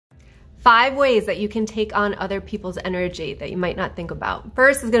5 ways that you can take on other people's energy that you might not think about.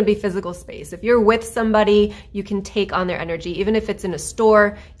 First is going to be physical space. If you're with somebody, you can take on their energy. Even if it's in a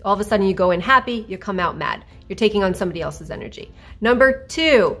store, all of a sudden you go in happy, you come out mad. You're taking on somebody else's energy. Number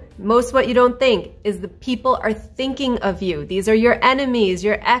 2, most what you don't think is the people are thinking of you. These are your enemies,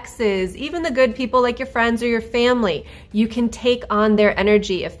 your exes, even the good people like your friends or your family. You can take on their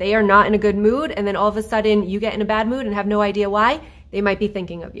energy. If they are not in a good mood and then all of a sudden you get in a bad mood and have no idea why, they might be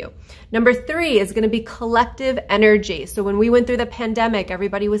thinking of you. Number 3 is going to be collective energy. So when we went through the pandemic,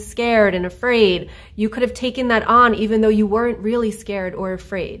 everybody was scared and afraid. You could have taken that on even though you weren't really scared or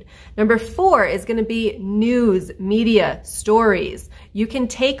afraid. Number 4 is going to be news, media, stories. You can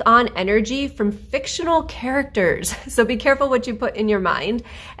take on energy from fictional characters. So be careful what you put in your mind.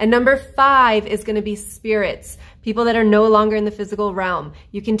 And number 5 is going to be spirits. People that are no longer in the physical realm.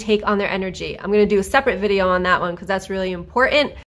 You can take on their energy. I'm going to do a separate video on that one because that's really important.